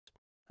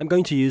I'm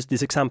going to use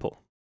this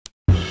example.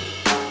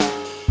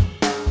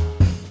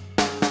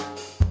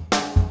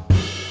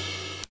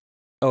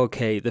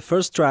 Okay, the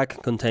first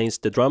track contains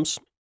the drums,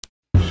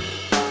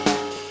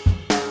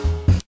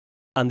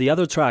 and the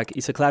other track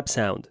is a clap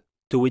sound,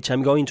 to which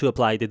I'm going to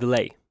apply the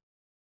delay.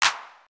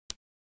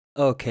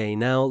 Okay,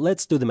 now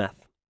let's do the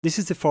math. This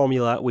is the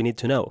formula we need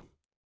to know.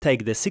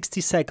 Take the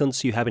 60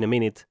 seconds you have in a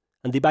minute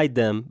and divide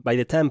them by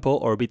the tempo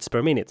or beats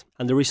per minute,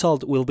 and the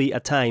result will be a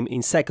time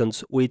in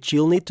seconds which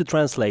you'll need to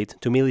translate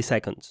to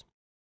milliseconds.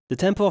 The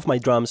tempo of my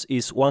drums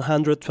is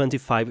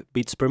 125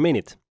 beats per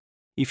minute.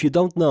 If you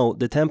don't know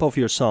the tempo of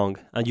your song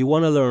and you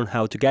want to learn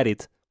how to get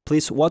it,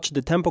 please watch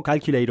the tempo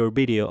calculator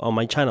video on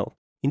my channel.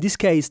 In this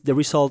case, the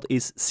result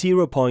is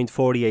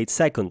 0.48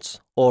 seconds,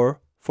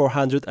 or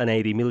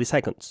 480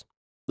 milliseconds.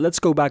 Let's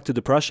go back to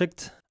the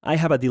project. I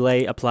have a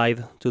delay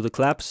applied to the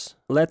claps.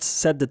 Let's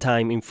set the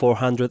time in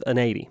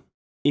 480.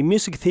 In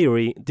music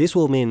theory, this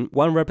will mean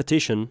one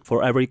repetition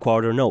for every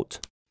quarter note.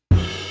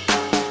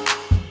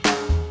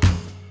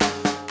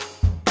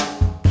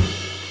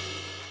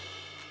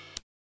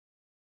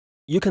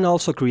 You can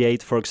also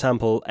create, for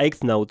example,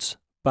 eighth notes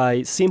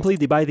by simply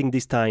dividing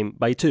this time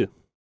by 2.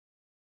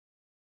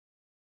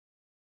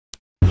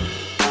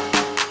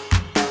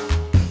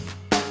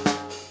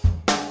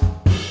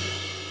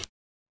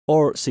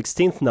 Or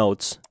 16th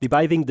notes,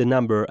 dividing the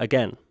number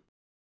again.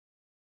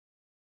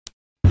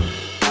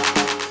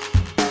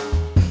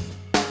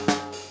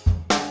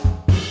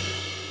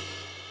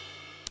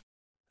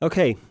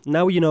 Okay,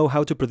 now you know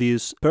how to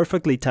produce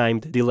perfectly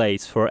timed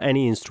delays for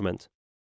any instrument.